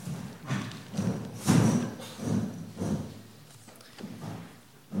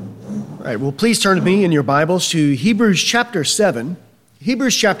All right, well, please turn to me in your Bibles to Hebrews chapter 7.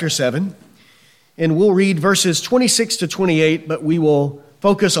 Hebrews chapter 7, and we'll read verses 26 to 28, but we will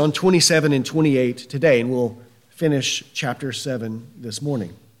focus on 27 and 28 today, and we'll finish chapter 7 this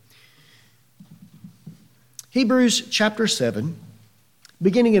morning. Hebrews chapter 7,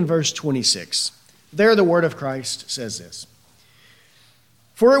 beginning in verse 26. There the word of Christ says this: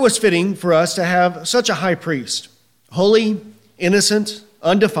 "For it was fitting for us to have such a high priest, holy, innocent,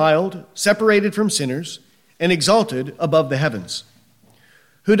 undefiled, separated from sinners, and exalted above the heavens,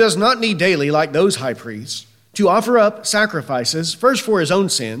 who does not need daily, like those high priests, to offer up sacrifices, first for his own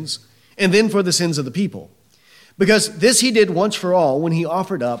sins, and then for the sins of the people. Because this he did once for all when he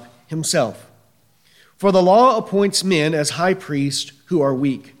offered up himself. For the law appoints men as high priests who are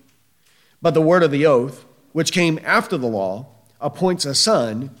weak. But the word of the oath, which came after the law, appoints a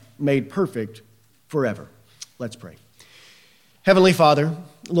son made perfect forever." Let's pray. Heavenly Father,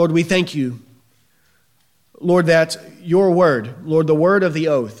 Lord, we thank you, Lord, that your word, Lord, the word of the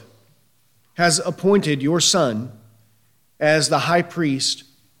oath, has appointed your Son as the high priest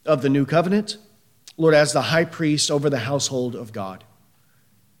of the new covenant, Lord, as the high priest over the household of God.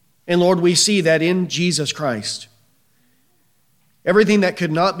 And Lord, we see that in Jesus Christ, everything that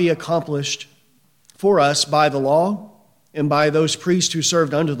could not be accomplished for us by the law and by those priests who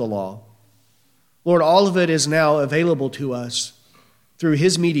served under the law, Lord, all of it is now available to us through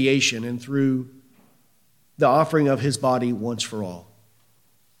his mediation and through the offering of his body once for all.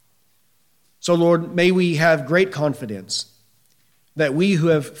 So, Lord, may we have great confidence that we who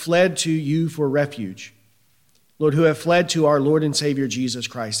have fled to you for refuge, Lord, who have fled to our Lord and Savior Jesus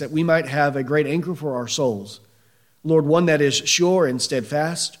Christ, that we might have a great anchor for our souls. Lord, one that is sure and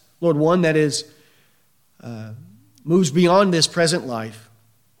steadfast. Lord, one that is moves beyond this present life.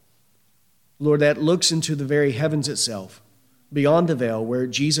 Lord, that looks into the very heavens itself, beyond the veil, where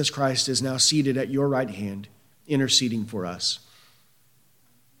Jesus Christ is now seated at your right hand, interceding for us.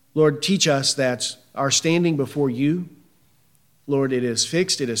 Lord, teach us that our standing before you, Lord, it is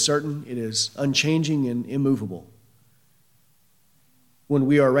fixed, it is certain, it is unchanging and immovable when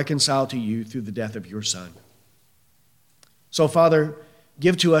we are reconciled to you through the death of your Son. So, Father,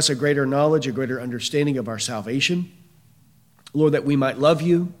 give to us a greater knowledge, a greater understanding of our salvation. Lord, that we might love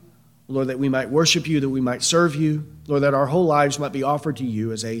you. Lord, that we might worship you, that we might serve you. Lord, that our whole lives might be offered to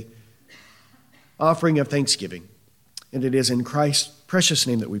you as a offering of thanksgiving. And it is in Christ's precious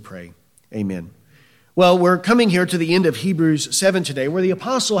name that we pray. Amen. Well, we're coming here to the end of Hebrews 7 today, where the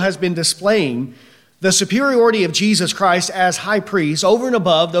apostle has been displaying the superiority of Jesus Christ as high priest over and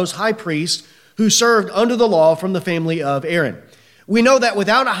above those high priests who served under the law from the family of Aaron. We know that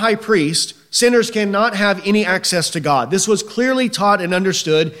without a high priest, sinners cannot have any access to God. This was clearly taught and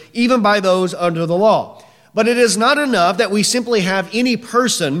understood even by those under the law. But it is not enough that we simply have any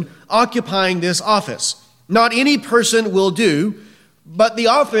person occupying this office. Not any person will do, but the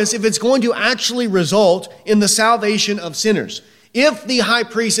office, if it's going to actually result in the salvation of sinners, if the high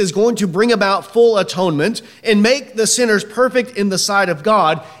priest is going to bring about full atonement and make the sinners perfect in the sight of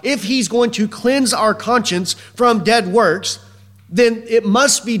God, if he's going to cleanse our conscience from dead works, then it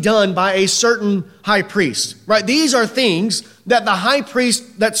must be done by a certain high priest, right? These are things that the high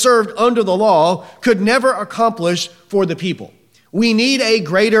priest that served under the law could never accomplish for the people. We need a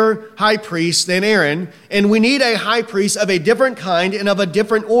greater high priest than Aaron, and we need a high priest of a different kind and of a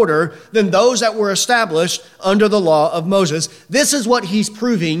different order than those that were established under the law of Moses. This is what he's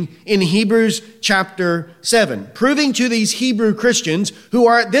proving in Hebrews chapter 7, proving to these Hebrew Christians who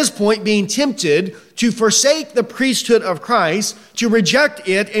are at this point being tempted to forsake the priesthood of Christ, to reject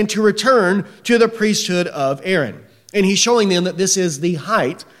it, and to return to the priesthood of Aaron. And he's showing them that this is the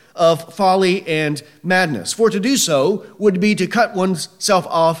height of folly and madness. For to do so would be to cut oneself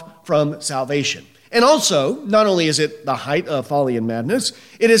off from salvation. And also, not only is it the height of folly and madness,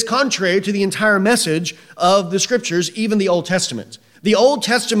 it is contrary to the entire message of the Scriptures, even the Old Testament. The Old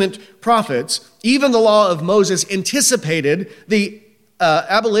Testament prophets, even the law of Moses, anticipated the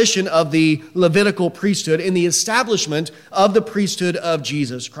abolition of the Levitical priesthood and the establishment of the priesthood of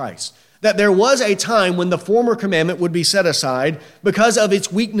Jesus Christ. That there was a time when the former commandment would be set aside because of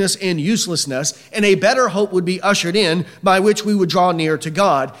its weakness and uselessness, and a better hope would be ushered in by which we would draw near to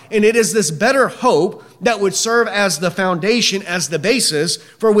God. And it is this better hope that would serve as the foundation, as the basis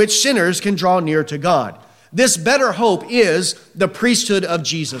for which sinners can draw near to God. This better hope is the priesthood of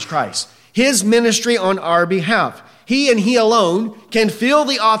Jesus Christ, his ministry on our behalf. He and he alone can fill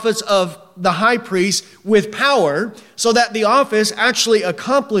the office of the high priest with power so that the office actually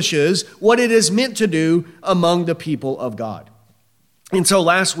accomplishes what it is meant to do among the people of God. And so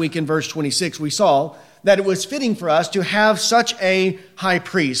last week in verse 26, we saw that it was fitting for us to have such a high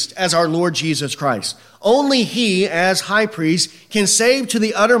priest as our Lord Jesus Christ. Only he, as high priest, can save to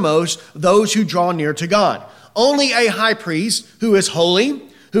the uttermost those who draw near to God. Only a high priest who is holy,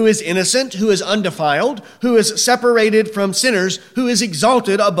 who is innocent, who is undefiled, who is separated from sinners, who is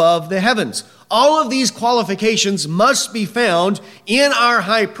exalted above the heavens. All of these qualifications must be found in our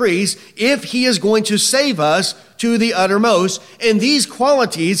high priest if he is going to save us to the uttermost. And these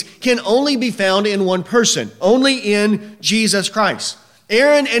qualities can only be found in one person, only in Jesus Christ.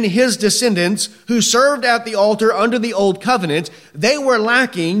 Aaron and his descendants who served at the altar under the old covenant, they were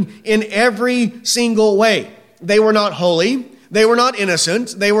lacking in every single way. They were not holy. They were not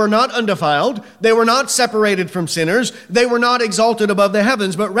innocent. They were not undefiled. They were not separated from sinners. They were not exalted above the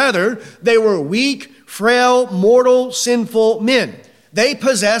heavens, but rather they were weak, frail, mortal, sinful men. They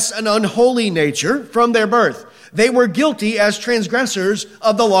possess an unholy nature from their birth. They were guilty as transgressors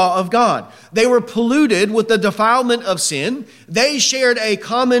of the law of God. They were polluted with the defilement of sin. They shared a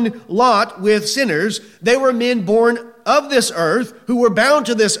common lot with sinners. They were men born of this earth, who were bound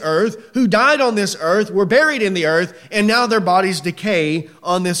to this earth, who died on this earth, were buried in the earth, and now their bodies decay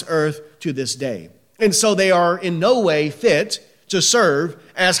on this earth to this day. And so they are in no way fit to serve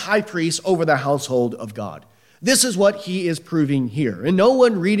as high priests over the household of God. This is what he is proving here. And no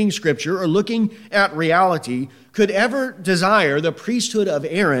one reading Scripture or looking at reality could ever desire the priesthood of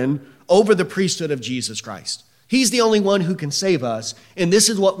Aaron over the priesthood of Jesus Christ. He's the only one who can save us, and this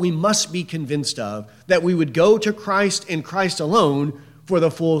is what we must be convinced of, that we would go to Christ and Christ alone for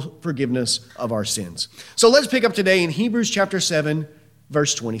the full forgiveness of our sins. So let's pick up today in Hebrews chapter 7,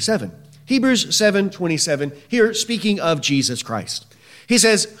 verse 27. Hebrews 7:27, here speaking of Jesus Christ. He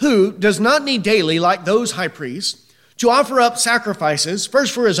says, who does not need daily, like those high priests, to offer up sacrifices,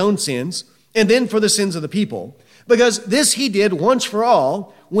 first for his own sins, and then for the sins of the people, because this he did once for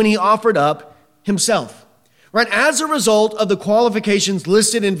all when he offered up himself. Right, as a result of the qualifications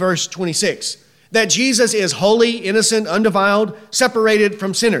listed in verse 26, that Jesus is holy, innocent, undefiled, separated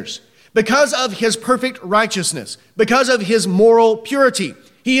from sinners. Because of his perfect righteousness, because of his moral purity,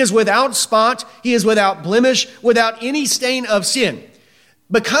 he is without spot, he is without blemish, without any stain of sin.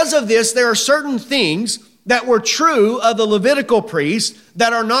 Because of this, there are certain things that were true of the Levitical priests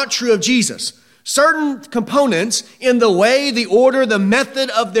that are not true of Jesus. Certain components in the way, the order, the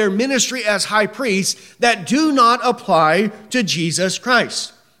method of their ministry as high priests that do not apply to Jesus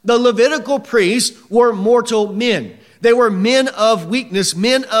Christ. The Levitical priests were mortal men. They were men of weakness,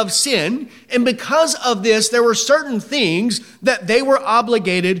 men of sin. And because of this, there were certain things that they were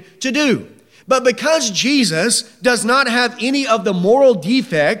obligated to do. But because Jesus does not have any of the moral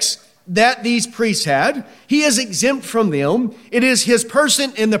defects that these priests had, he is exempt from them. It is his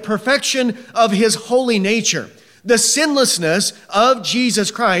person in the perfection of his holy nature, the sinlessness of Jesus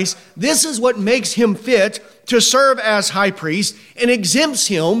Christ. This is what makes him fit to serve as high priest and exempts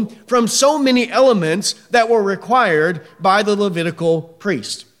him from so many elements that were required by the Levitical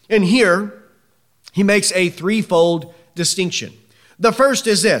priest. And here he makes a threefold distinction. The first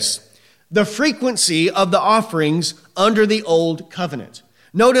is this: the frequency of the offerings under the old covenant.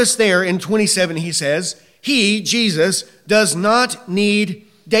 Notice there in 27, he says, he, Jesus, does not need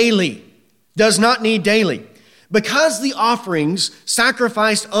daily. Does not need daily. Because the offerings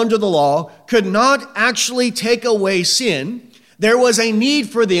sacrificed under the law could not actually take away sin, there was a need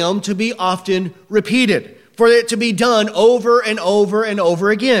for them to be often repeated, for it to be done over and over and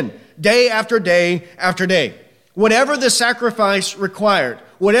over again, day after day after day. Whatever the sacrifice required,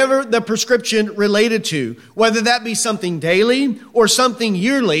 whatever the prescription related to, whether that be something daily or something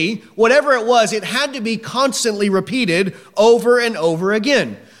yearly, whatever it was, it had to be constantly repeated over and over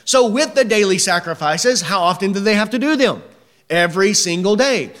again. So with the daily sacrifices, how often did they have to do them? Every single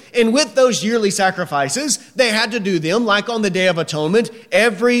day. And with those yearly sacrifices, they had to do them like on the Day of Atonement.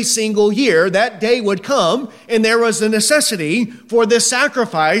 Every single year, that day would come, and there was a necessity for this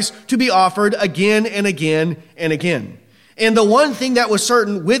sacrifice to be offered again and again and again. And the one thing that was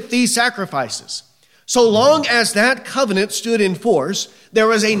certain with these sacrifices, so long as that covenant stood in force, there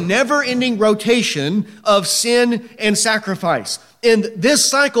was a never-ending rotation of sin and sacrifice. In this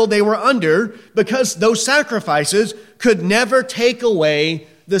cycle they were under, because those sacrifices could never take away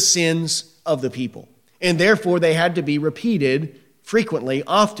the sins of the people. And therefore they had to be repeated frequently,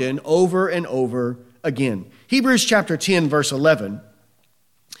 often, over and over again. Hebrews chapter 10, verse 11.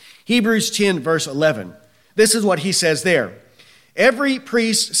 Hebrews 10, verse 11. This is what he says there. Every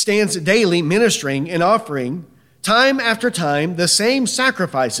priest stands daily ministering and offering time after time the same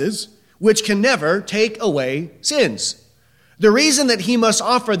sacrifices, which can never take away sins. The reason that he must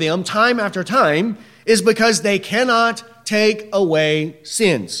offer them time after time is because they cannot take away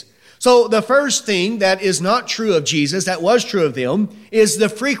sins. So the first thing that is not true of Jesus, that was true of them, is the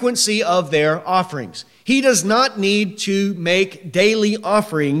frequency of their offerings. He does not need to make daily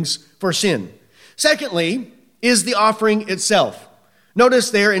offerings for sin. Secondly, is the offering itself.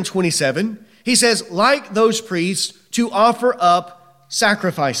 Notice there in 27, he says, like those priests, to offer up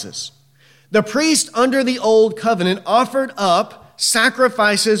sacrifices. The priest under the old covenant offered up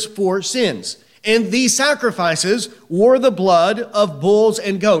sacrifices for sins. And these sacrifices were the blood of bulls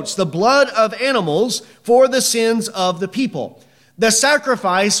and goats, the blood of animals for the sins of the people. The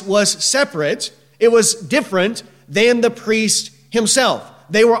sacrifice was separate. It was different than the priest himself.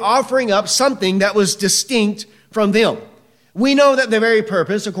 They were offering up something that was distinct from them. We know that the very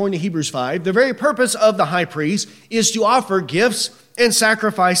purpose, according to Hebrews 5, the very purpose of the high priest is to offer gifts and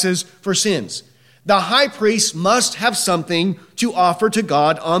sacrifices for sins. The high priest must have something to offer to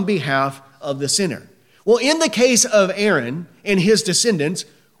God on behalf of the sinner. Well, in the case of Aaron and his descendants,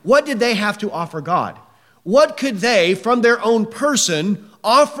 what did they have to offer God? What could they, from their own person,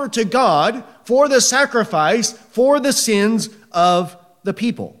 offer to God for the sacrifice for the sins of the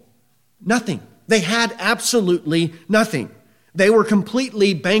people? Nothing. They had absolutely nothing. They were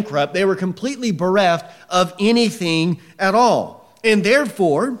completely bankrupt. They were completely bereft of anything at all. And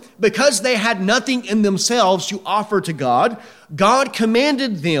therefore, because they had nothing in themselves to offer to God, God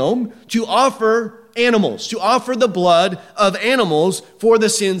commanded them to offer animals, to offer the blood of animals for the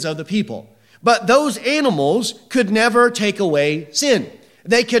sins of the people. But those animals could never take away sin.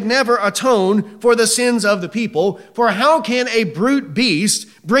 They could never atone for the sins of the people. For how can a brute beast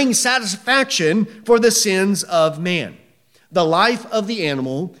bring satisfaction for the sins of man? The life of the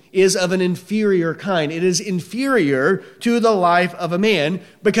animal is of an inferior kind. It is inferior to the life of a man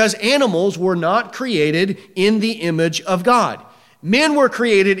because animals were not created in the image of God. Men were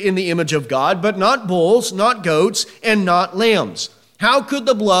created in the image of God, but not bulls, not goats, and not lambs. How could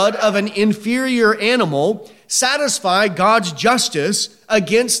the blood of an inferior animal satisfy God's justice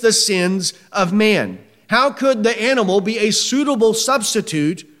against the sins of man? How could the animal be a suitable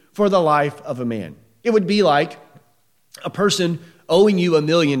substitute for the life of a man? It would be like a person owing you $1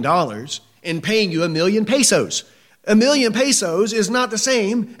 million and paying you 1,000,000 pesos. 1,000,000 pesos is not the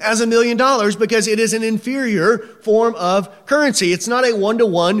same as $1 million because it is an inferior form of currency. It's not a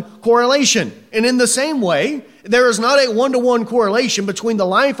one-to-one correlation. And in the same way, there is not a one-to-one correlation between the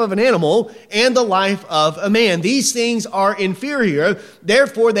life of an animal and the life of a man. These things are inferior.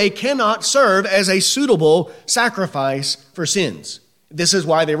 Therefore, they cannot serve as a suitable sacrifice for sins. This is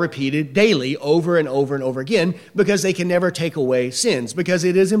why they're repeated daily over and over and over again, because they can never take away sins, because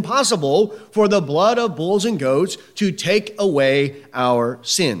it is impossible for the blood of bulls and goats to take away our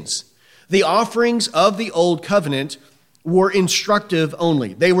sins. The offerings of the old covenant were instructive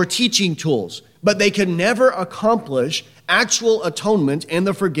only. They were teaching tools, but they could never accomplish actual atonement and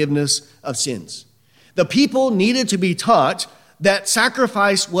the forgiveness of sins. The people needed to be taught that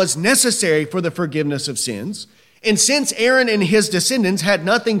sacrifice was necessary for the forgiveness of sins. And since Aaron and his descendants had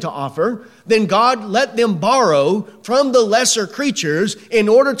nothing to offer, then God let them borrow from the lesser creatures in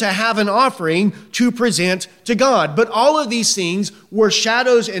order to have an offering to present to God. But all of these things were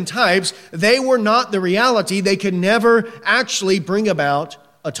shadows and types. They were not the reality. They could never actually bring about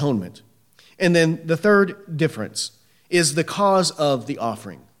atonement. And then the third difference is the cause of the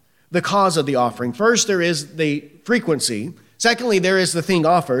offering. The cause of the offering. First, there is the frequency. Secondly, there is the thing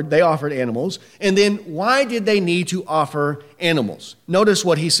offered. They offered animals. And then why did they need to offer animals? Notice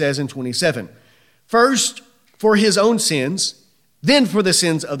what he says in 27. First, for his own sins, then for the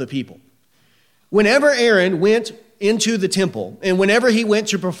sins of the people. Whenever Aaron went into the temple and whenever he went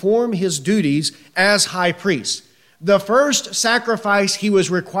to perform his duties as high priest, the first sacrifice he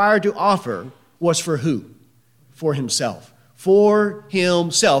was required to offer was for who? For himself. For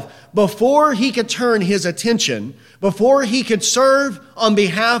himself. Before he could turn his attention, before he could serve on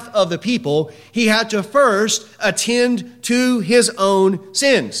behalf of the people, he had to first attend to his own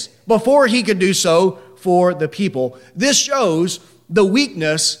sins before he could do so for the people. This shows the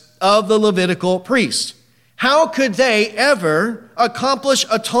weakness of the Levitical priest. How could they ever accomplish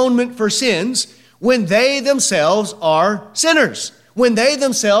atonement for sins when they themselves are sinners, when they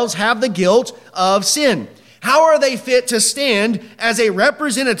themselves have the guilt of sin? How are they fit to stand as a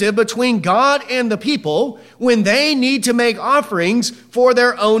representative between God and the people when they need to make offerings for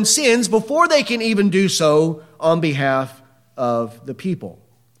their own sins before they can even do so on behalf of the people?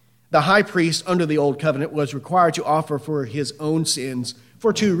 The high priest under the old covenant was required to offer for his own sins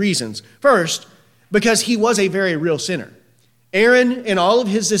for two reasons. First, because he was a very real sinner. Aaron and all of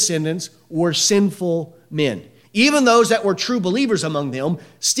his descendants were sinful men. Even those that were true believers among them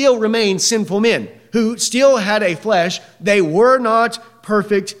still remained sinful men who still had a flesh. They were not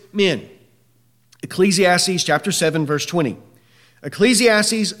perfect men. Ecclesiastes chapter 7, verse 20.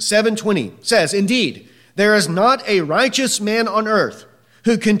 Ecclesiastes 7:20 says, "Indeed, there is not a righteous man on earth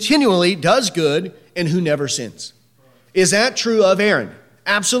who continually does good and who never sins." Is that true of Aaron?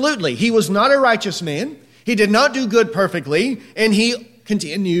 Absolutely. He was not a righteous man. He did not do good perfectly, and he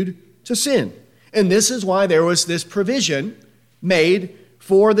continued to sin. And this is why there was this provision made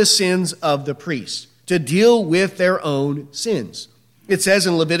for the sins of the priests, to deal with their own sins. It says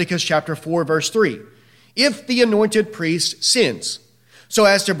in Leviticus chapter 4, verse 3, "If the anointed priest sins, so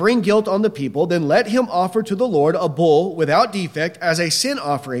as to bring guilt on the people, then let him offer to the Lord a bull without defect as a sin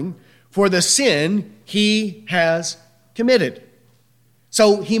offering for the sin he has committed."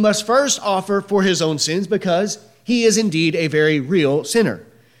 So he must first offer for his own sins because he is indeed a very real sinner.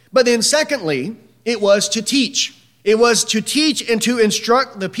 But then secondly, it was to teach. It was to teach and to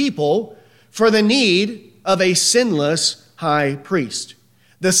instruct the people for the need of a sinless high priest.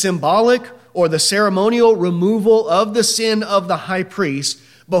 The symbolic or the ceremonial removal of the sin of the high priest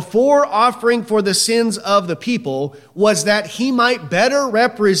before offering for the sins of the people was that he might better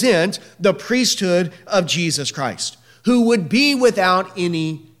represent the priesthood of Jesus Christ, who would be without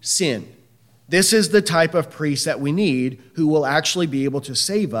any sin. This is the type of priest that we need, who will actually be able to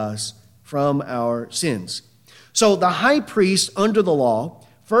save us from our sins. So the high priest under the law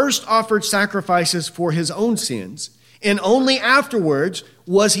first offered sacrifices for his own sins, and only afterwards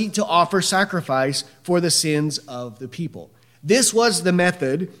was he to offer sacrifice for the sins of the people. This was the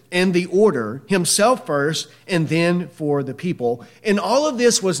method and the order, himself first and then for the people. And all of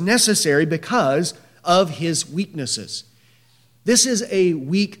this was necessary because of his weaknesses. This is a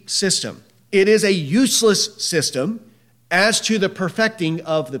weak system. It is a useless system as to the perfecting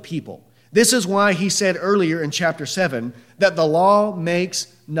of the people. This is why he said earlier in chapter 7 that the law makes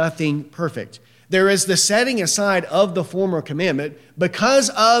nothing perfect. There is the setting aside of the former commandment because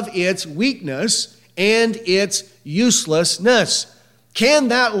of its weakness and its uselessness. Can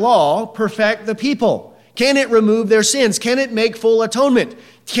that law perfect the people? Can it remove their sins? Can it make full atonement?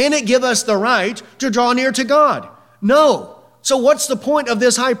 Can it give us the right to draw near to God? No. So what's the point of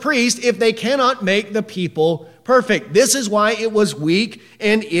this high priest if they cannot make the people perfect? This is why it was weak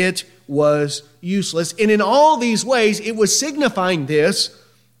and it was useless. And in all these ways, it was signifying this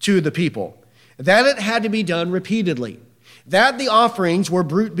to the people, that it had to be done repeatedly, that the offerings were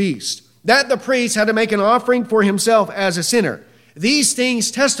brute beasts, that the priest had to make an offering for himself as a sinner. These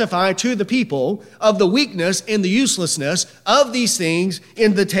things testify to the people of the weakness and the uselessness of these things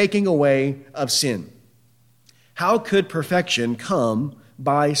in the taking away of sin. How could perfection come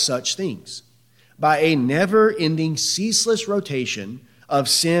by such things? By a never-ending, ceaseless rotation of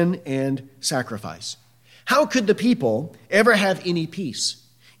sin and sacrifice. How could the people ever have any peace,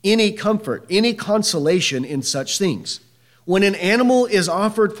 any comfort, any consolation in such things? When an animal is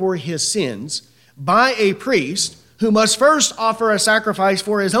offered for his sins by a priest who must first offer a sacrifice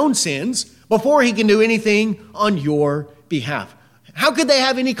for his own sins before he can do anything on your behalf. How could they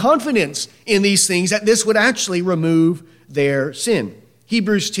have any confidence in these things that this would actually remove their sin?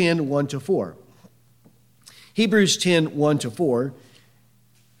 Hebrews 10, 1-4. Hebrews 10, 1-4,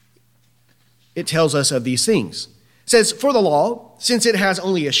 it tells us of these things. It says, "For the law, since it has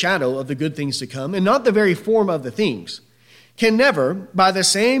only a shadow of the good things to come, and not the very form of the things, can never, by the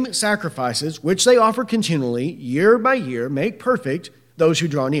same sacrifices which they offer continually, year by year, make perfect those who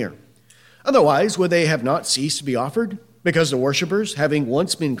draw near. Otherwise, would they have not ceased to be offered? Because the worshippers, having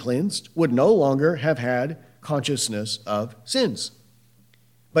once been cleansed, would no longer have had consciousness of sins.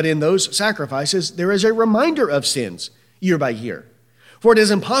 But in those sacrifices, there is a reminder of sins year by year. For it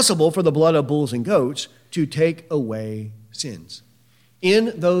is impossible for the blood of bulls and goats to take away sins."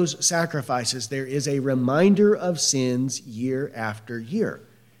 In those sacrifices, there is a reminder of sins year after year.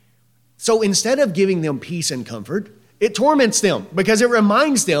 So instead of giving them peace and comfort, it torments them because it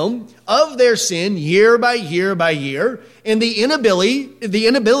reminds them of their sin year by year by year and the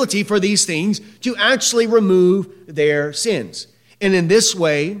inability for these things to actually remove their sins. And in this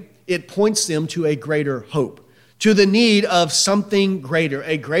way, it points them to a greater hope, to the need of something greater,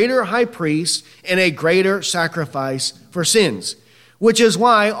 a greater high priest and a greater sacrifice for sins, which is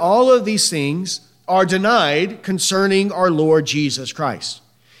why all of these things are denied concerning our Lord Jesus Christ.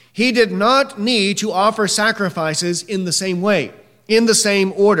 He did not need to offer sacrifices in the same way, in the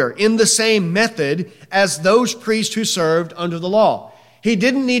same order, in the same method as those priests who served under the law. He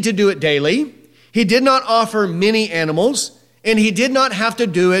didn't need to do it daily. He did not offer many animals, and he did not have to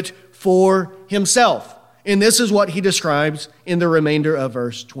do it for himself. And this is what he describes in the remainder of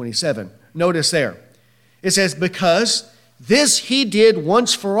verse 27. Notice there. It says, "Because this he did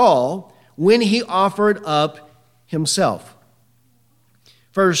once for all when he offered up himself."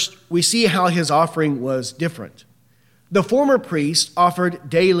 First, we see how his offering was different. The former priest offered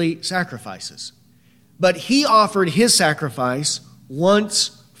daily sacrifices, but he offered his sacrifice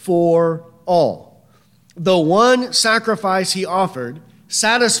once for all. The one sacrifice he offered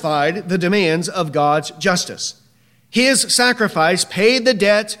satisfied the demands of God's justice. His sacrifice paid the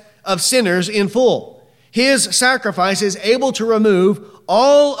debt of sinners in full. His sacrifice is able to remove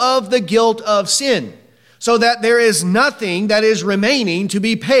all of the guilt of sin, so that there is nothing that is remaining to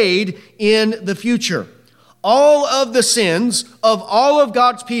be paid in the future. All of the sins of all of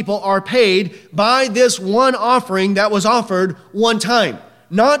God's people are paid by this one offering that was offered one time,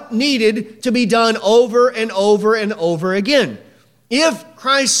 not needed to be done over and over and over again. If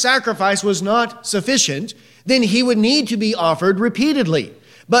Christ's sacrifice was not sufficient, then he would need to be offered repeatedly.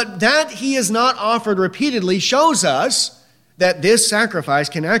 But that he is not offered repeatedly shows us that this sacrifice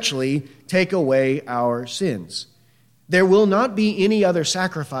can actually take away our sins. There will not be any other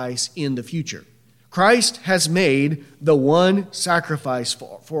sacrifice in the future. Christ has made the one sacrifice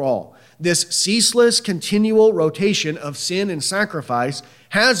for all. This ceaseless, continual rotation of sin and sacrifice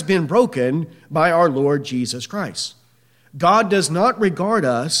has been broken by our Lord Jesus Christ. God does not regard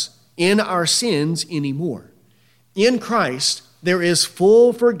us in our sins anymore. In Christ, there is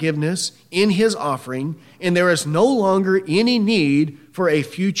full forgiveness in his offering, and there is no longer any need for a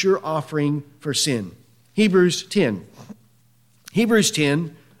future offering for sin. Hebrews 10,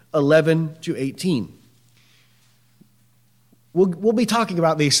 11 to 18. We'll be talking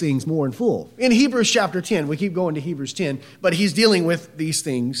about these things more in full. In Hebrews chapter 10, we keep going to Hebrews 10, but he's dealing with these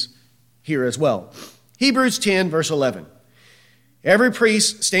things here as well. Hebrews 10, verse 11. Every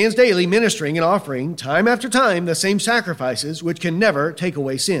priest stands daily ministering and offering time after time the same sacrifices which can never take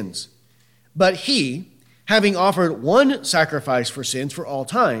away sins. But he, having offered one sacrifice for sins for all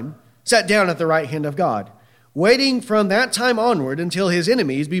time, sat down at the right hand of God, waiting from that time onward until his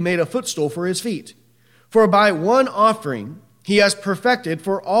enemies be made a footstool for his feet. For by one offering he has perfected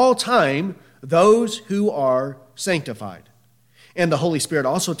for all time those who are sanctified. And the Holy Spirit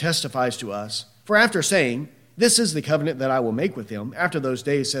also testifies to us, for after saying, "This is the covenant that I will make with them after those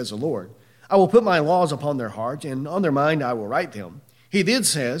days, says the Lord. I will put my laws upon their heart, and on their mind I will write them." He then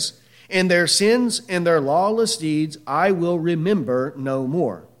says, "And their sins and their lawless deeds I will remember no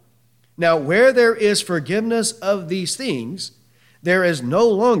more." Now, where there is forgiveness of these things, there is no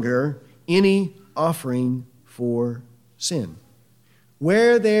longer any offering for sin.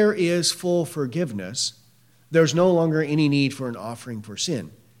 Where there is full forgiveness, there's no longer any need for an offering for sin.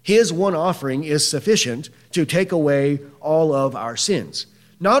 His one offering is sufficient to take away all of our sins.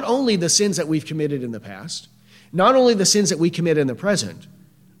 Not only the sins that we've committed in the past, not only the sins that we commit in the present,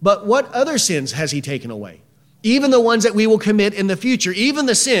 but what other sins has he taken away? Even the ones that we will commit in the future, even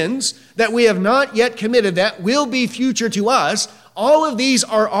the sins that we have not yet committed that will be future to us, all of these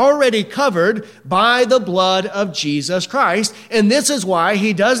are already covered by the blood of Jesus Christ. And this is why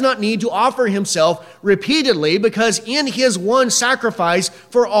he does not need to offer himself repeatedly, because in his one sacrifice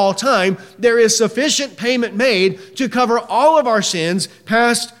for all time, there is sufficient payment made to cover all of our sins,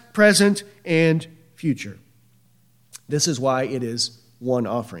 past, present, and future. This is why it is one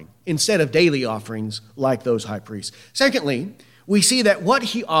offering, instead of daily offerings like those high priests. Secondly, we see that what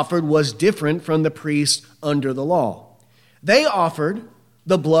he offered was different from the priests under the law. They offered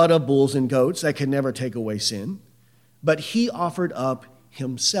the blood of bulls and goats that could never take away sin, but he offered up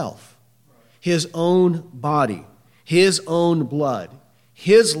himself, his own body, his own blood,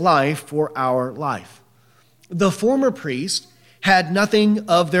 his life for our life. The former priests had nothing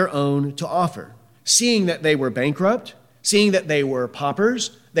of their own to offer, seeing that they were bankrupt, seeing that they were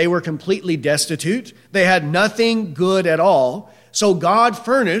paupers, they were completely destitute, they had nothing good at all. So God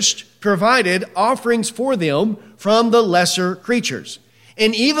provided offerings for them from the lesser creatures.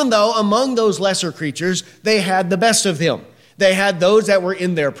 And even though among those lesser creatures, they had the best of them. They had those that were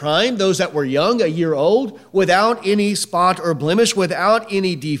in their prime, those that were young, a year old, without any spot or blemish, without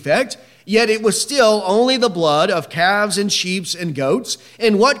any defect. Yet it was still only the blood of calves and sheep and goats.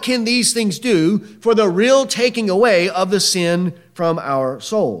 And what can these things do for the real taking away of the sin from our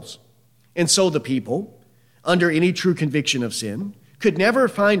souls? And so the people, under any true conviction of sin, could never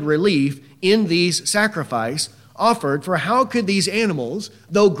find relief in these sacrifices offered, for how could these animals,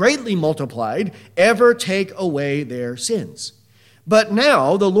 though greatly multiplied, ever take away their sins? But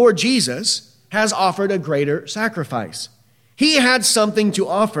now the Lord Jesus has offered a greater sacrifice. He had something to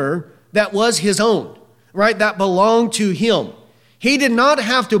offer that was his own, right? That belonged to him. He did not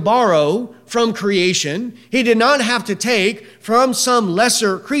have to borrow from creation. He did not have to take from some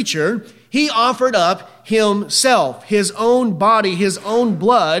lesser creature. He offered up himself, his own body, his own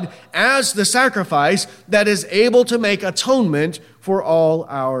blood as the sacrifice that is able to make atonement for all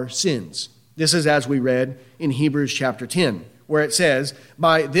our sins. This is as we read in Hebrews chapter 10, where it says,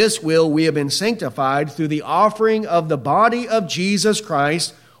 by this will we have been sanctified through the offering of the body of Jesus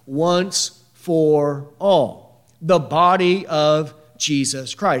Christ once for all. The body of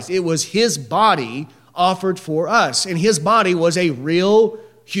Jesus Christ. It was his body offered for us, and his body was a real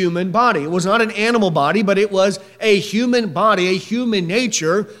human body. It was not an animal body, but it was a human body, a human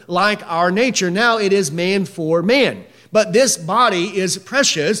nature like our nature. Now it is man for man. But this body is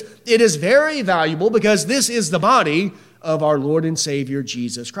precious. It is very valuable because this is the body of our Lord and Savior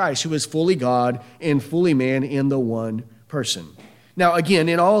Jesus Christ, who is fully God and fully man in the one person. Now again,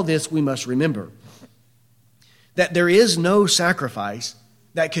 in all this we must remember that there is no sacrifice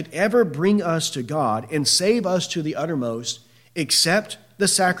that could ever bring us to God and save us to the uttermost except the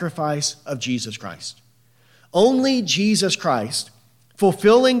sacrifice of Jesus Christ. Only Jesus Christ,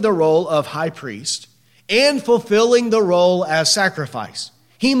 fulfilling the role of high priest and fulfilling the role as sacrifice.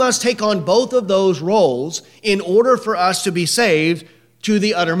 He must take on both of those roles in order for us to be saved to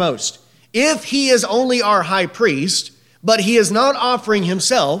the uttermost. If he is only our high priest, but he is not offering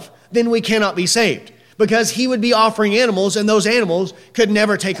himself, then we cannot be saved, because he would be offering animals, and those animals could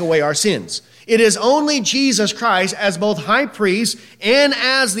never take away our sins. It is only Jesus Christ as both high priest and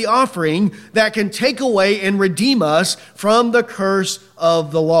as the offering that can take away and redeem us from the curse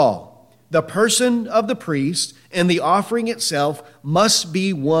of the law. The person of the priest and the offering itself must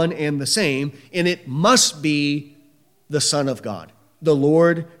be one and the same, and it must be the Son of God, the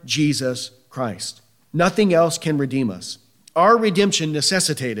Lord Jesus Christ. Nothing else can redeem us. Our redemption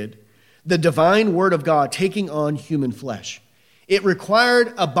necessitated the divine Word of God taking on human flesh. It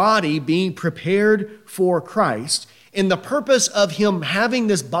required a body being prepared for Christ, and the purpose of him having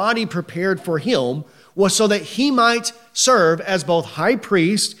this body prepared for him was so that he might serve as both high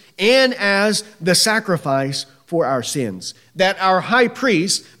priest and as the sacrifice for our sins, that our high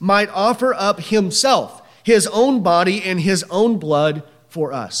priest might offer up himself, his own body and his own blood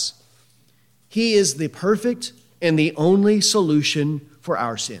for us. He is the perfect and the only solution for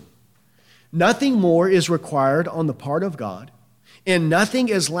our sin. Nothing more is required on the part of God, and nothing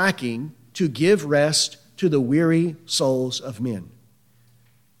is lacking to give rest to the weary souls of men.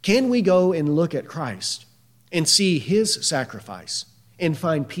 Can we go and look at Christ and see his sacrifice and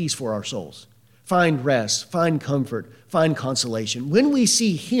find peace for our souls, find rest, find comfort, find consolation? When we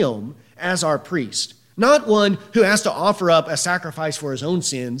see him as our priest, not one who has to offer up a sacrifice for his own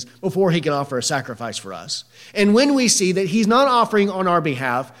sins before he can offer a sacrifice for us. And when we see that he's not offering on our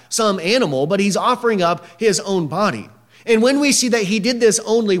behalf some animal, but he's offering up his own body. And when we see that he did this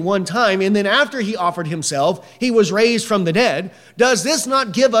only one time, and then after he offered himself, he was raised from the dead, does this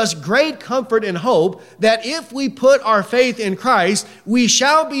not give us great comfort and hope that if we put our faith in Christ, we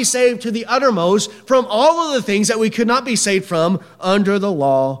shall be saved to the uttermost from all of the things that we could not be saved from under the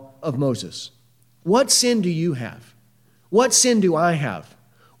law of Moses? What sin do you have? What sin do I have?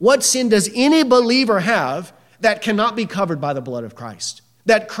 What sin does any believer have that cannot be covered by the blood of Christ?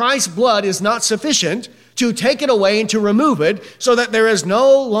 That Christ's blood is not sufficient to take it away and to remove it so that there is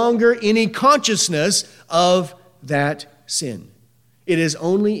no longer any consciousness of that sin. It is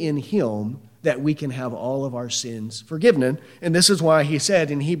only in him that we can have all of our sins forgiven. And this is why he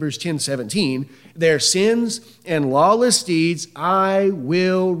said in Hebrews 10:17, their sins and lawless deeds I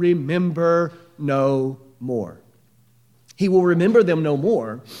will remember no more. He will remember them no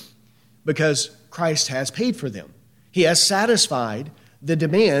more because Christ has paid for them. He has satisfied the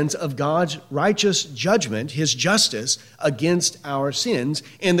demands of God's righteous judgment, his justice against our sins,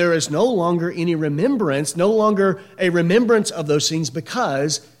 and there is no longer any remembrance, no longer a remembrance of those things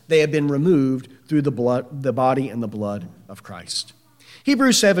because they have been removed through the body and the blood of Christ.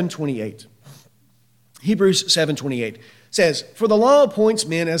 Hebrews 7:28 says, for the law appoints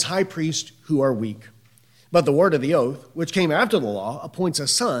men as high priests who are weak, but the word of the oath, which came after the law, appoints a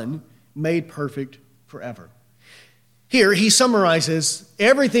son made perfect forever. Here, he summarizes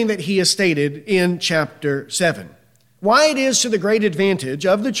everything that he has stated in chapter 7. Why it is to the great advantage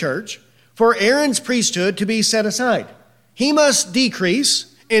of the church for Aaron's priesthood to be set aside. He must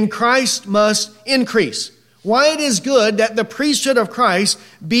decrease and Christ must increase. Why it is good that the priesthood of Christ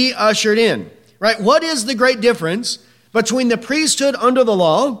be ushered in. Right? What is the great difference between the priesthood under the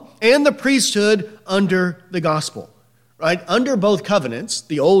law and the priesthood under the gospel? Right? Under both covenants,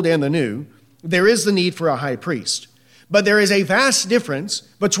 the old and the new, there is the need for a high priest. But there is a vast difference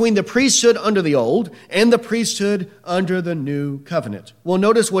between the priesthood under the old and the priesthood under the new covenant. Well,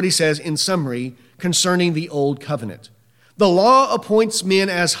 notice what he says in summary concerning the old covenant. The law appoints men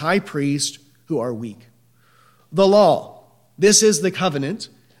as high priests who are weak. The law, this is the covenant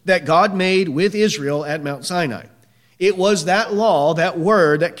that God made with Israel at Mount Sinai. It was that law, that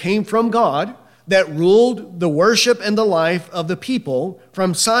word that came from God, that ruled the worship and the life of the people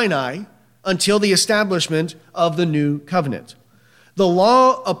from Sinai until the establishment of the new covenant. The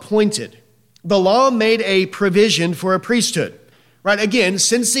law appointed. The law made a provision for a priesthood. Right? Again,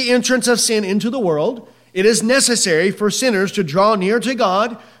 since the entrance of sin into the world, it is necessary for sinners to draw near to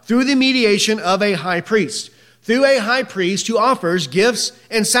God through the mediation of a high priest, through a high priest who offers gifts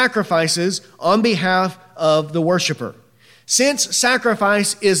and sacrifices on behalf of the worshiper. Since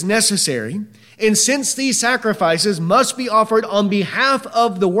sacrifice is necessary, and since these sacrifices must be offered on behalf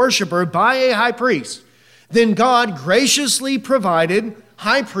of the worshiper by a high priest, then God graciously provided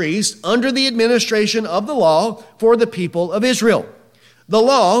high priests under the administration of the law for the people of Israel. The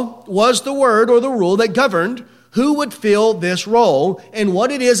law was the word or the rule that governed who would fill this role and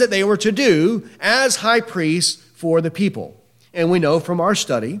what it is that they were to do as high priests for the people. And we know from our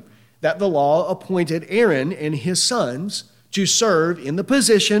study that the law appointed Aaron and his sons to serve in the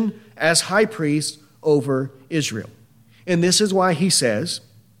position as high priests over Israel. And this is why he says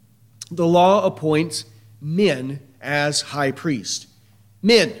the law appoints men as high priests.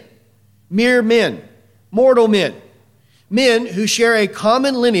 Men, mere men, mortal men, men who share a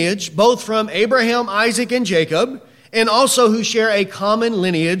common lineage both from Abraham, Isaac, and Jacob, and also who share a common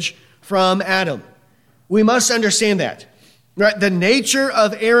lineage from Adam. We must understand that. Right? The nature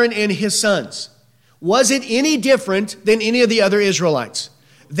of Aaron and his sons, was it any different than any of the other Israelites?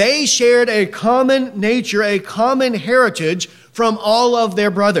 They shared a common nature, a common heritage from all of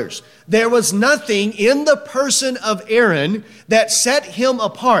their brothers. There was nothing in the person of Aaron that set him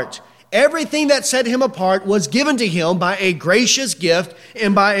apart. Everything that set him apart was given to him by a gracious gift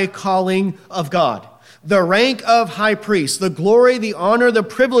and by a calling of God. The rank of high priest, the glory, the honor, the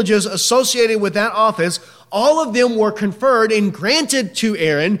privileges associated with that office, all of them were conferred and granted to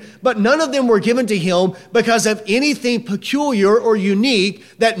Aaron, but none of them were given to him because of anything peculiar or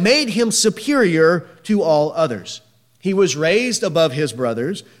unique that made him superior to all others. He was raised above his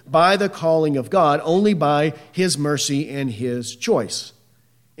brothers by the calling of God, only by his mercy and his choice.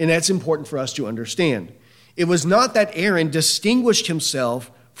 And that's important for us to understand. It was not that Aaron distinguished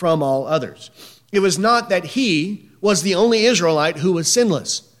himself from all others. It was not that he was the only Israelite who was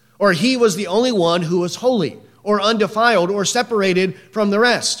sinless, or he was the only one who was holy, or undefiled, or separated from the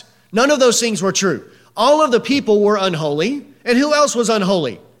rest. None of those things were true. All of the people were unholy, and who else was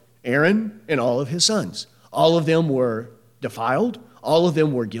unholy? Aaron and all of his sons. All of them were defiled. All of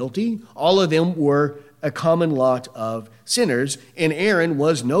them were guilty. All of them were a common lot of sinners, and Aaron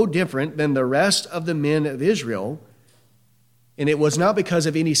was no different than the rest of the men of Israel. And it was not because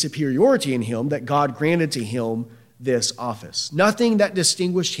of any superiority in him that God granted to him this office. Nothing that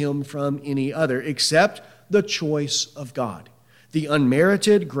distinguished him from any other except the choice of God, the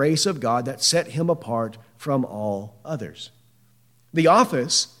unmerited grace of God that set him apart from all others. The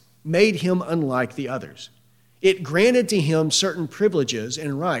office made him unlike the others. It granted to him certain privileges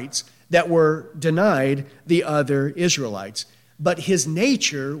and rights that were denied the other Israelites, but his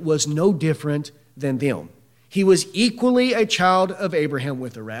nature was no different than them. He was equally a child of Abraham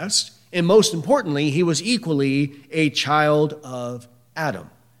with the rest, and most importantly, he was equally a child of Adam,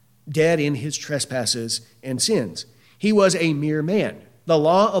 dead in his trespasses and sins. He was a mere man. The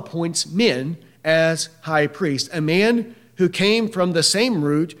law appoints men as high priest, a man who came from the same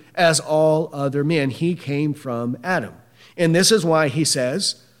root as all other men. He came from Adam. And this is why he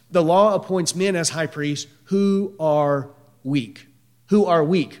says, the law appoints men as high priests who are weak. Who are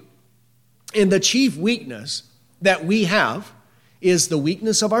weak. And the chief weakness that we have is the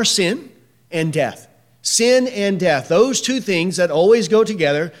weakness of our sin and death. Sin and death, those two things that always go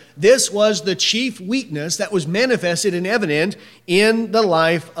together. This was the chief weakness that was manifested and evident in the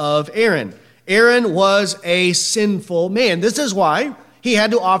life of Aaron. Aaron was a sinful man. This is why he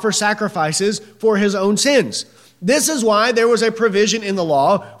had to offer sacrifices for his own sins. This is why there was a provision in the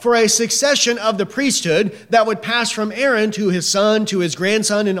law for a succession of the priesthood that would pass from Aaron to his son, to his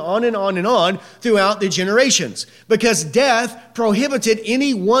grandson, and on and on and on throughout the generations. Because death prohibited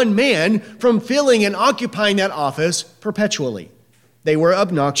any one man from filling and occupying that office perpetually. They were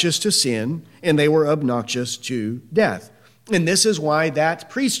obnoxious to sin, and they were obnoxious to death. And this is why that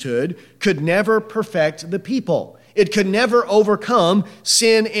priesthood could never perfect the people. It could never overcome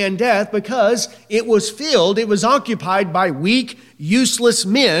sin and death because it was filled, it was occupied by weak, useless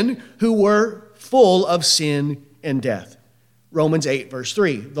men who were full of sin and death. Romans 8, verse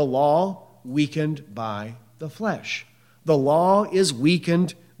 3, the law weakened by the flesh. The law is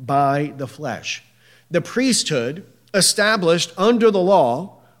weakened by the flesh. The priesthood established under the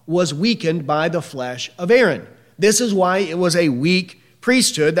law was weakened by the flesh of Aaron. This is why it was a weak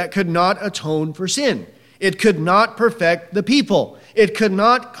priesthood that could not atone for sin. It could not perfect the people. It could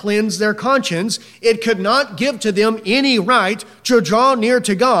not cleanse their conscience. It could not give to them any right to draw near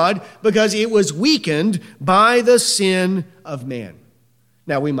to God because it was weakened by the sin of man.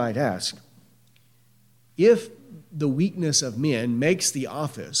 Now we might ask, if the weakness of men makes the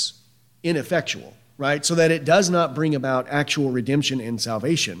office ineffectual, right, so that it does not bring about actual redemption and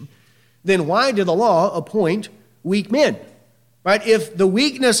salvation, then why did the law appoint weak men? Right? If the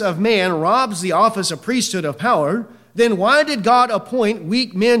weakness of man robs the office of priesthood of power, then why did God appoint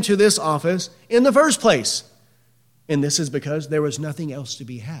weak men to this office in the first place? And this is because there was nothing else to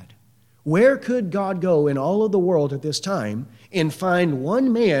be had. Where could God go in all of the world at this time and find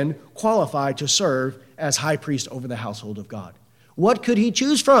one man qualified to serve as high priest over the household of God? What could he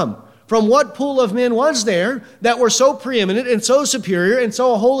choose from? From what pool of men was there that were so preeminent and so superior and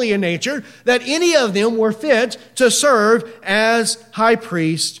so holy in nature that any of them were fit to serve as high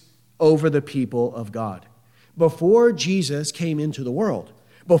priest over the people of God? Before Jesus came into the world,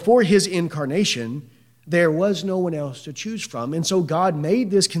 before his incarnation, there was no one else to choose from. And so God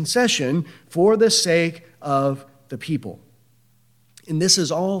made this concession for the sake of the people. And this is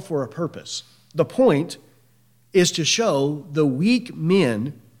all for a purpose. The point is to show the weak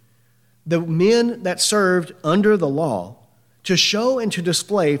men, the men that served under the law, to show and to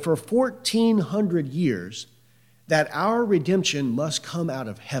display for 1,400 years that our redemption must come out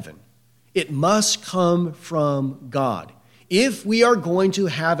of heaven. It must come from God. If we are going to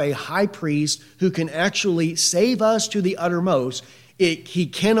have a high priest who can actually save us to the uttermost, he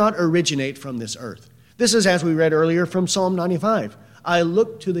cannot originate from this earth. This is, as we read earlier, from Psalm 95. I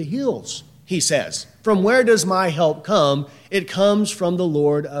look to the hills, he says. From where does my help come? It comes from the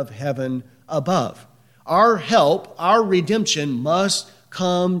Lord of heaven above. Our help, our redemption must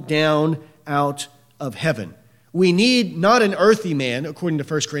come down out of heaven. We need not an earthly man, according to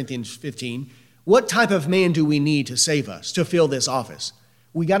 1 Corinthians 15. What type of man do we need to save us, to fill this office?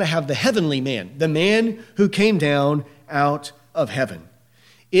 We got to have the heavenly man, the man who came down out of heaven.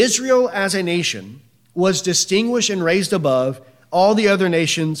 Israel as a nation was distinguished and raised above all the other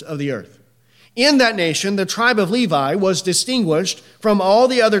nations of the earth. In that nation, the tribe of Levi was distinguished from all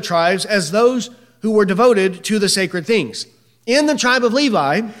the other tribes as those who were devoted to the sacred things. In the tribe of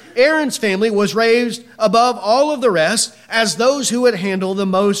Levi, Aaron's family was raised above all of the rest as those who would handle the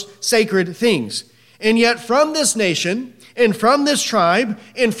most sacred things. And yet from this nation, and from this tribe,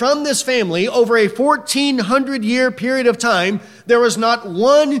 and from this family, over a 1,400-year period of time, there was not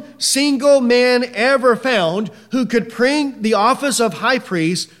one single man ever found who could bring the office of high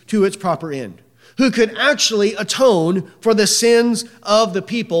priest to its proper end, who could actually atone for the sins of the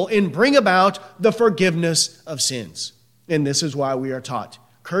people and bring about the forgiveness of sins. And this is why we are taught,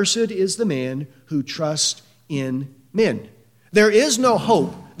 cursed is the man who trusts in men. There is no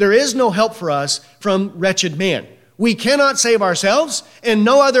hope, there is no help for us from wretched man. We cannot save ourselves, and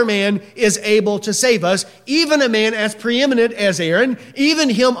no other man is able to save us, even a man as preeminent as Aaron, even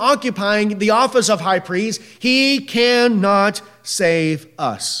him occupying the office of high priest, he cannot save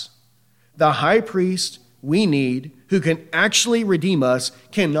us. The high priest we need, who can actually redeem us,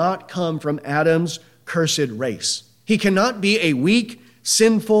 cannot come from Adam's cursed race. He cannot be a weak,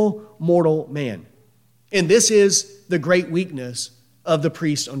 sinful, mortal man. And this is the great weakness of the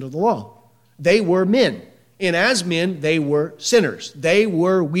priests under the law. They were men. And as men, they were sinners. They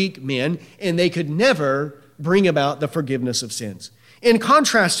were weak men, and they could never bring about the forgiveness of sins. In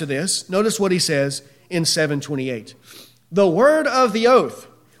contrast to this, notice what he says in 7:28. The word of the oath,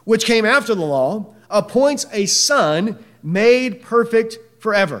 which came after the law, appoints a son made perfect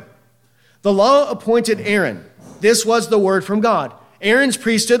forever. The law appointed Aaron. This was the word from God. Aaron's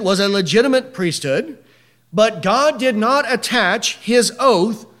priesthood was a legitimate priesthood, but God did not attach his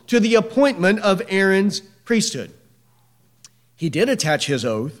oath to the appointment of Aaron's priesthood. He did attach his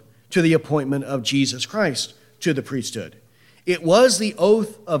oath to the appointment of Jesus Christ to the priesthood. It was the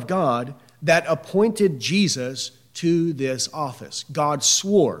oath of God that appointed Jesus to this office. God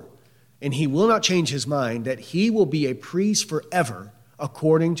swore, and he will not change his mind, that he will be a priest forever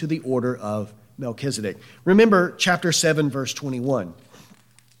according to the order of Melchizedek. Remember chapter 7, verse 21.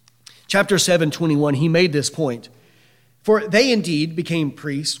 Chapter 7, 21, he made this point. For they indeed became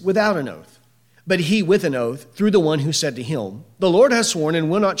priests without an oath, but he with an oath through the one who said to him, the Lord has sworn and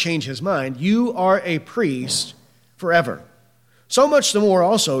will not change his mind. You are a priest forever. So much the more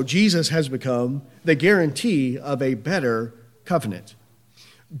also Jesus has become the guarantee of a better covenant.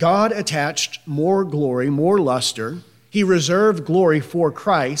 God attached more glory, more luster. He reserved glory for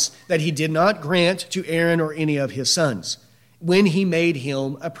Christ that he did not grant to Aaron or any of his sons when he made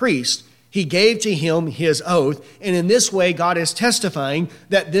him a priest. He gave to him his oath, and in this way God is testifying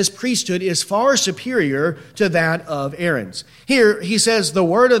that this priesthood is far superior to that of Aaron's. Here he says the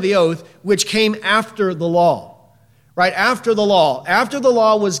word of the oath which came after the law. Right after the law. After the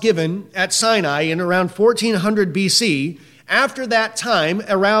law was given at Sinai in around 1400 BC, after that time,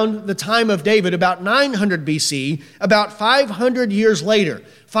 around the time of David, about 900 BC, about 500 years later,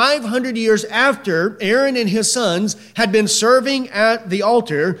 500 years after Aaron and his sons had been serving at the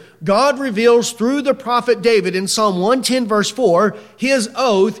altar, God reveals through the prophet David in Psalm 110 verse 4, his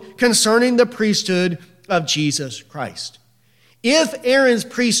oath concerning the priesthood of Jesus Christ. If Aaron's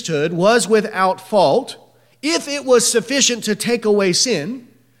priesthood was without fault, if it was sufficient to take away sin,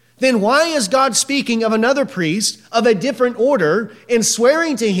 then why is God speaking of another priest of a different order and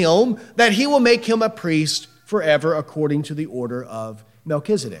swearing to him that he will make him a priest forever according to the order of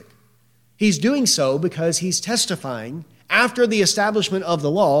Melchizedek? He's doing so because he's testifying after the establishment of the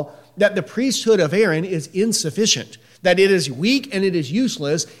law that the priesthood of Aaron is insufficient, that it is weak and it is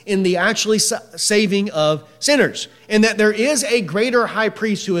useless in the actually saving of sinners, and that there is a greater high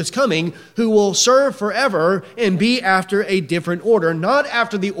priest who is coming who will serve forever and be after a different order, not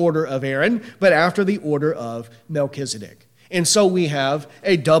after the order of Aaron, but after the order of Melchizedek. And so we have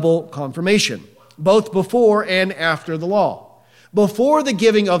a double confirmation, both before and after the law. Before the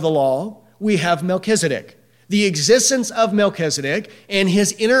giving of the law, we have Melchizedek, the existence of Melchizedek and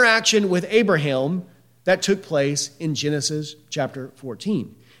his interaction with Abraham that took place in Genesis chapter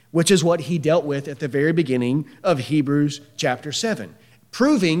 14, which is what he dealt with at the very beginning of Hebrews chapter 7,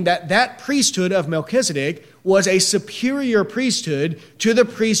 proving that that priesthood of Melchizedek was a superior priesthood to the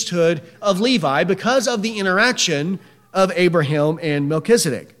priesthood of Levi because of the interaction of Abraham and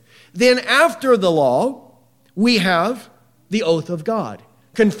Melchizedek. Then after the law, we have the oath of God,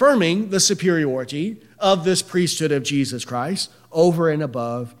 confirming the superiority of this priesthood of Jesus Christ over and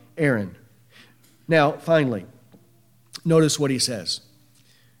above Aaron. Now, finally, notice what he says.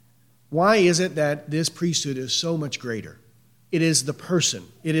 Why is it that this priesthood is so much greater? It is the person.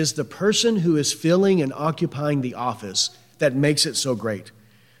 It is the person who is filling and occupying the office that makes it so great.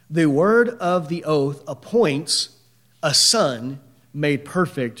 The word of the oath appoints a son made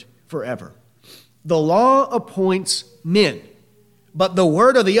perfect forever. The law appoints men, but the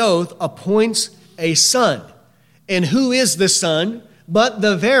word of the oath appoints a son. And who is the son? But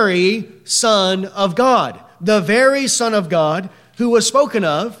the very Son of God. The very Son of God who was spoken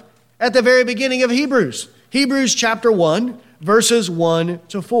of at the very beginning of Hebrews. Hebrews chapter 1, verses 1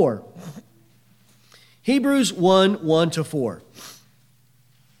 to 4. Hebrews 1, 1 to 4.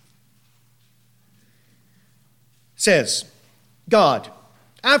 Says, God,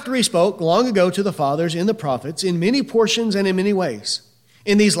 after he spoke long ago to the fathers in the prophets in many portions and in many ways,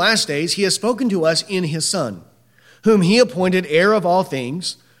 in these last days he has spoken to us in his Son, whom he appointed heir of all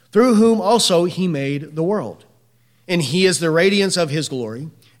things, through whom also he made the world. And he is the radiance of his glory,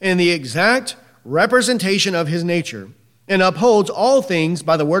 and the exact representation of his nature, and upholds all things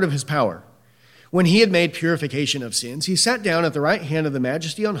by the word of his power. When he had made purification of sins, he sat down at the right hand of the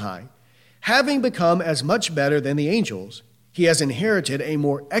Majesty on high. Having become as much better than the angels, he has inherited a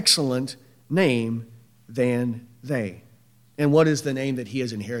more excellent name than they. And what is the name that he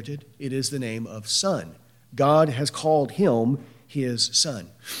has inherited? It is the name of Son. God has called him his son.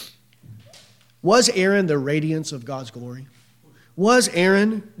 Was Aaron the radiance of God's glory? Was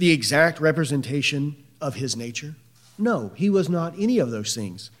Aaron the exact representation of his nature? No, he was not any of those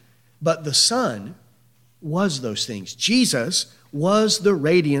things. But the Son was those things. Jesus was the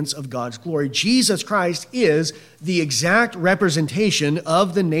radiance of God's glory. Jesus Christ is the exact representation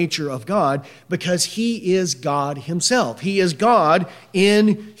of the nature of God because he is God himself. He is God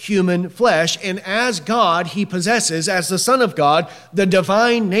in human flesh, and as God, he possesses, as the Son of God, the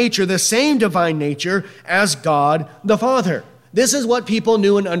divine nature, the same divine nature as God the Father. This is what people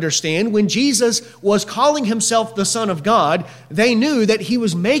knew and understand. When Jesus was calling himself the Son of God, they knew that he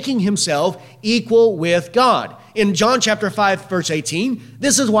was making himself equal with God. In John chapter 5, verse 18,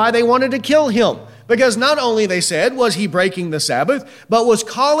 this is why they wanted to kill him. Because not only, they said, was he breaking the Sabbath, but was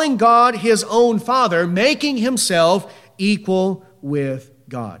calling God his own Father, making himself equal with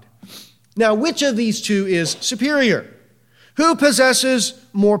God. Now, which of these two is superior? Who possesses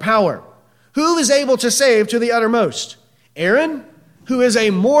more power? Who is able to save to the uttermost? Aaron, who is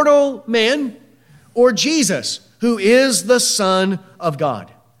a mortal man, or Jesus, who is the Son of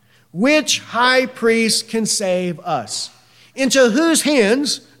God? Which high priest can save us? Into whose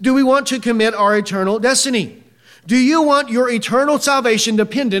hands do we want to commit our eternal destiny? Do you want your eternal salvation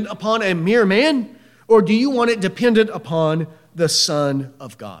dependent upon a mere man, or do you want it dependent upon the Son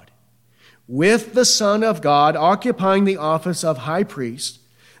of God? With the Son of God occupying the office of high priest,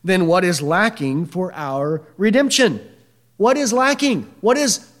 then what is lacking for our redemption? What is lacking? What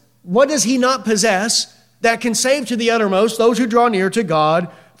does he not possess that can save to the uttermost those who draw near to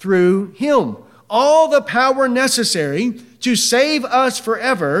God through him? All the power necessary to save us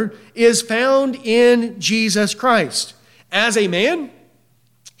forever is found in Jesus Christ. As a man,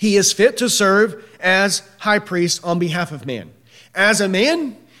 he is fit to serve as high priest on behalf of man. As a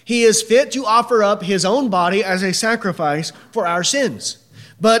man, he is fit to offer up his own body as a sacrifice for our sins.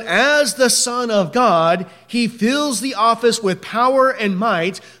 But as the Son of God, he fills the office with power and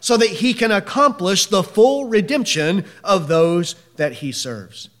might so that he can accomplish the full redemption of those that he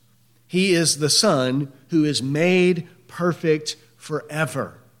serves. He is the Son who is made perfect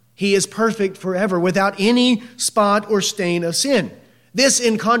forever. He is perfect forever without any spot or stain of sin. This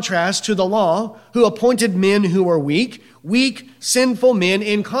in contrast to the law, who appointed men who were weak, sinful men,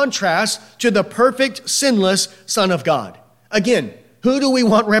 in contrast to the perfect, sinless Son of God. Again, who do we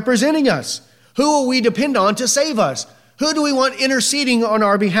want representing us? Who will we depend on to save us? Who do we want interceding on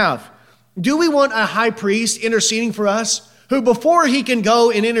our behalf? Do we want a high priest interceding for us, who before he can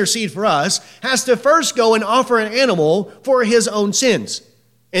go and intercede for us, has to first go and offer an animal for his own sins?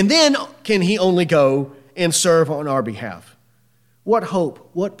 And then can he only go and serve on our behalf? What hope,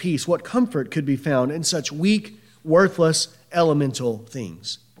 what peace, what comfort could be found in such weak, worthless, elemental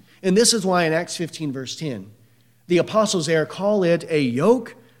things? And this is why in Acts 15, verse 10, the apostles there call it a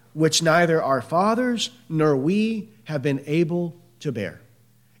yoke which neither our fathers nor we have been able to bear.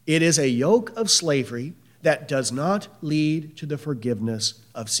 It is a yoke of slavery that does not lead to the forgiveness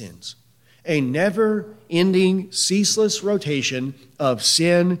of sins. A never-ending, ceaseless rotation of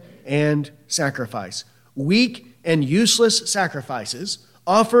sin and sacrifice. Weak and useless sacrifices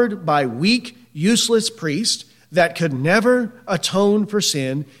offered by weak, useless priests that could never atone for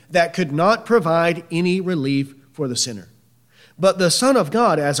sin, that could not provide any relief for the sinner. But the Son of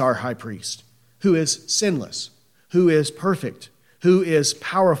God as our high priest, who is sinless, who is perfect, who is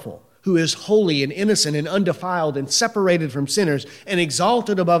powerful, who is holy and innocent and undefiled and separated from sinners and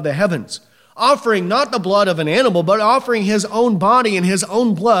exalted above the heavens, offering not the blood of an animal, but offering his own body and his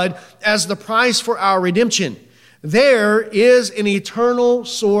own blood as the price for our redemption. There is an eternal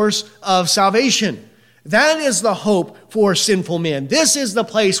source of salvation. That is the hope for sinful men. This is the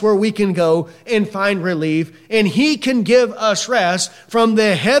place where we can go and find relief, and he can give us rest from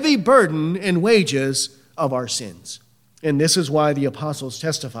the heavy burden and wages of our sins. And this is why the apostles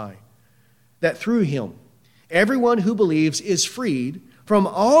testify that through him, everyone who believes is freed from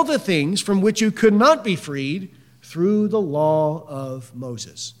all the things from which you could not be freed through the law of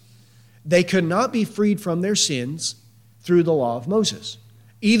Moses. They could not be freed from their sins through the law of Moses,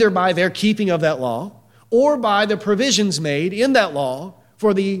 either by their keeping of that law or by the provisions made in that law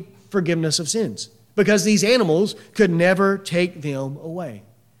for the forgiveness of sins, because these animals could never take them away.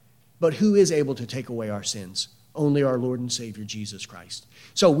 But who is able to take away our sins? Only our Lord and Savior, Jesus Christ.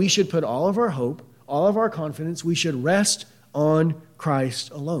 So we should put all of our hope, all of our confidence, we should rest on Christ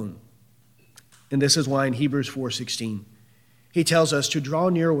alone. And this is why in Hebrews 4:16, he tells us to draw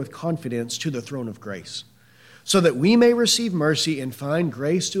near with confidence to the throne of grace, so that we may receive mercy and find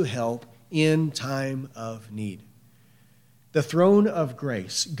grace to help in time of need. The throne of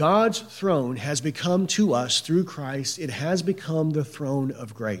grace, God's throne, has become to us through Christ. It has become the throne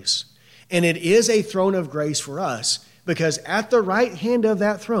of grace. And it is a throne of grace for us because at the right hand of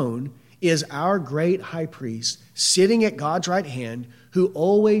that throne is our great high priest sitting at God's right hand, who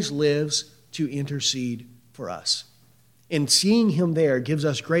always lives to intercede for us. And seeing him there gives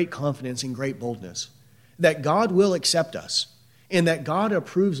us great confidence and great boldness that God will accept us and that God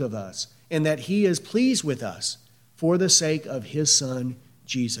approves of us and that he is pleased with us for the sake of his Son,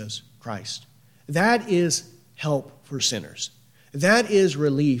 Jesus Christ. That is help for sinners. That is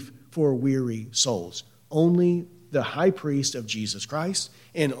relief for weary souls. Only the high priest of Jesus Christ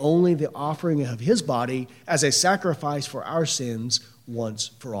and only the offering of his body as a sacrifice for our sins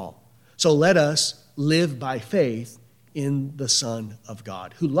once for all. So let us live by faith in the Son of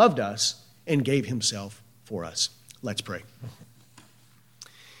God, who loved us and gave himself for us. Let's pray.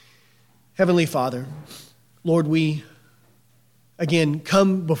 Heavenly Father, Lord, we again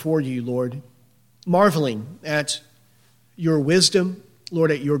come before you, Lord, marveling at your wisdom,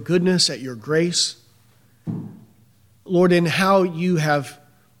 Lord, at your goodness, at your grace, Lord, in how you have,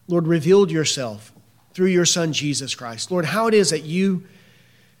 Lord, revealed yourself through your Son, Jesus Christ. Lord, how it is that you,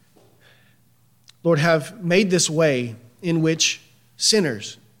 Lord, have made this way in which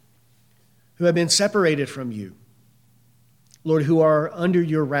sinners who have been separated from you, Lord, who are under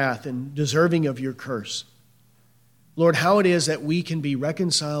your wrath and deserving of your curse, Lord, how it is that we can be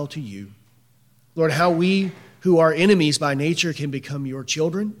reconciled to you. Lord, how we who are enemies by nature can become your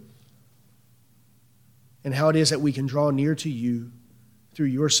children, and how it is that we can draw near to you through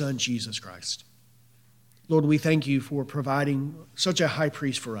your Son, Jesus Christ. Lord, we thank you for providing such a high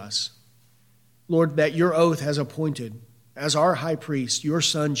priest for us. Lord, that your oath has appointed as our high priest your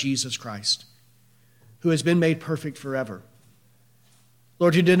Son, Jesus Christ, who has been made perfect forever.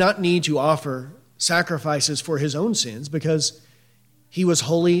 Lord, who did not need to offer sacrifices for his own sins because he was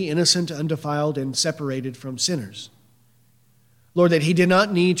holy, innocent, undefiled, and separated from sinners. Lord, that he did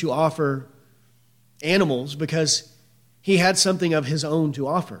not need to offer animals because he had something of his own to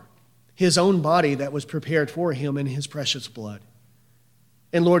offer, his own body that was prepared for him in his precious blood.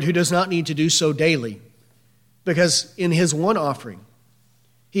 And Lord, who does not need to do so daily because in his one offering,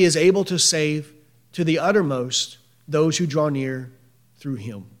 he is able to save to the uttermost those who draw near through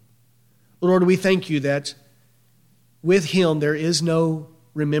him. Lord, we thank you that with him there is no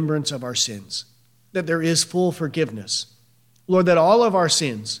remembrance of our sins, that there is full forgiveness. Lord, that all of our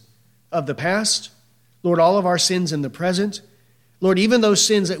sins of the past, Lord, all of our sins in the present, Lord, even those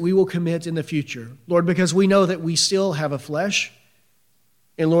sins that we will commit in the future, Lord, because we know that we still have a flesh,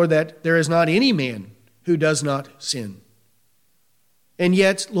 and Lord, that there is not any man who does not sin. And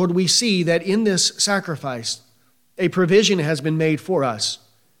yet, Lord, we see that in this sacrifice, a provision has been made for us.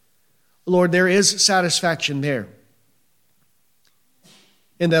 Lord, there is satisfaction there.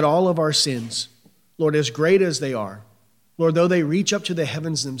 And that all of our sins, Lord, as great as they are, Lord, though they reach up to the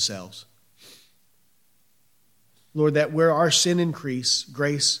heavens themselves, Lord, that where our sin increased,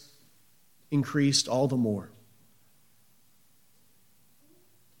 grace increased all the more.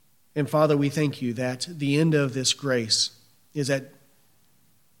 And Father, we thank you that the end of this grace is that,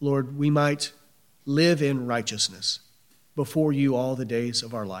 Lord, we might live in righteousness before you all the days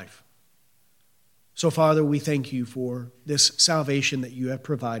of our life. So, Father, we thank you for this salvation that you have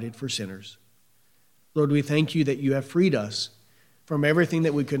provided for sinners. Lord, we thank you that you have freed us from everything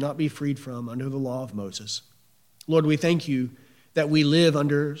that we could not be freed from under the law of Moses. Lord, we thank you that we live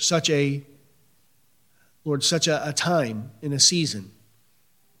under such a time in a season,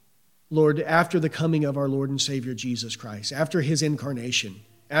 Lord, after the coming of our Lord and Savior Jesus Christ, after his incarnation,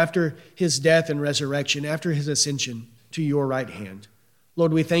 after his death and resurrection, after his ascension to your right hand.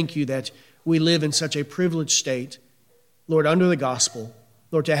 Lord, we thank you that we live in such a privileged state, Lord, under the gospel,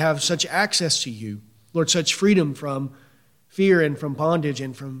 Lord, to have such access to you, Lord, such freedom from fear and from bondage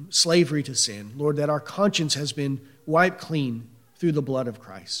and from slavery to sin, Lord, that our conscience has been wiped clean through the blood of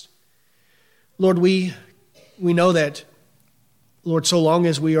Christ. Lord, we know that, Lord, so long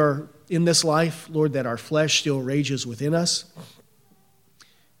as we are in this life, Lord, that our flesh still rages within us.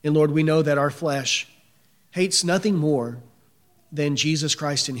 And Lord, we know that our flesh hates nothing more than Jesus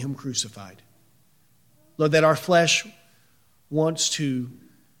Christ and him crucified. Lord, that our flesh wants to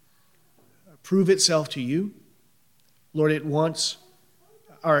prove itself to you. Lord, it wants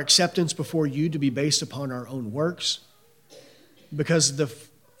our acceptance before you to be based upon our own works, because the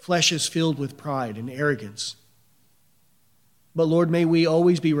flesh is filled with pride and arrogance. But Lord, may we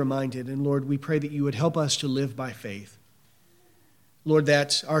always be reminded, and Lord, we pray that you would help us to live by faith. Lord,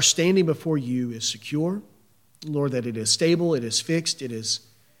 that our standing before you is secure. Lord, that it is stable, it is fixed, it is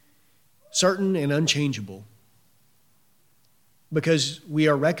certain and unchangeable, because we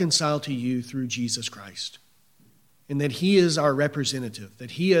are reconciled to you through Jesus Christ, and that he is our representative,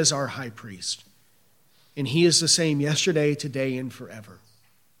 that he is our high priest, and he is the same yesterday, today, and forever.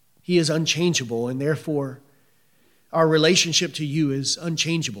 He is unchangeable, and therefore our relationship to you is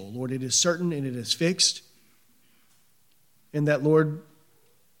unchangeable. Lord, it is certain and it is fixed, and that, Lord,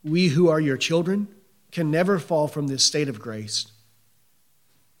 we who are your children can never fall from this state of grace,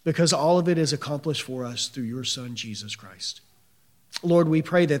 because all of it is accomplished for us through your Son, Jesus Christ. Lord, we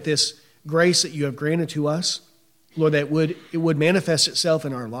pray that this grace that you have granted to us, Lord, that it would manifest itself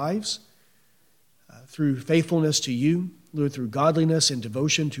in our lives through faithfulness to you, Lord, through godliness and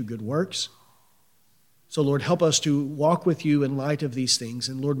devotion to good works. So, Lord, help us to walk with you in light of these things,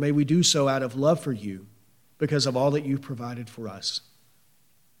 and Lord, may we do so out of love for you because of all that you've provided for us.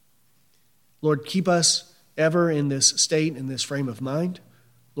 Lord, keep us ever in this state, in this frame of mind.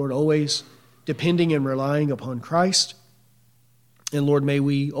 Lord, always depending and relying upon Christ. And Lord, may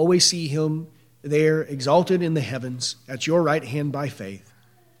we always see him there exalted in the heavens at your right hand by faith,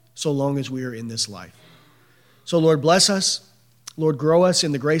 so long as we are in this life. So Lord, bless us. Lord, grow us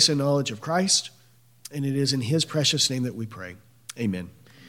in the grace and knowledge of Christ. And it is in his precious name that we pray. Amen.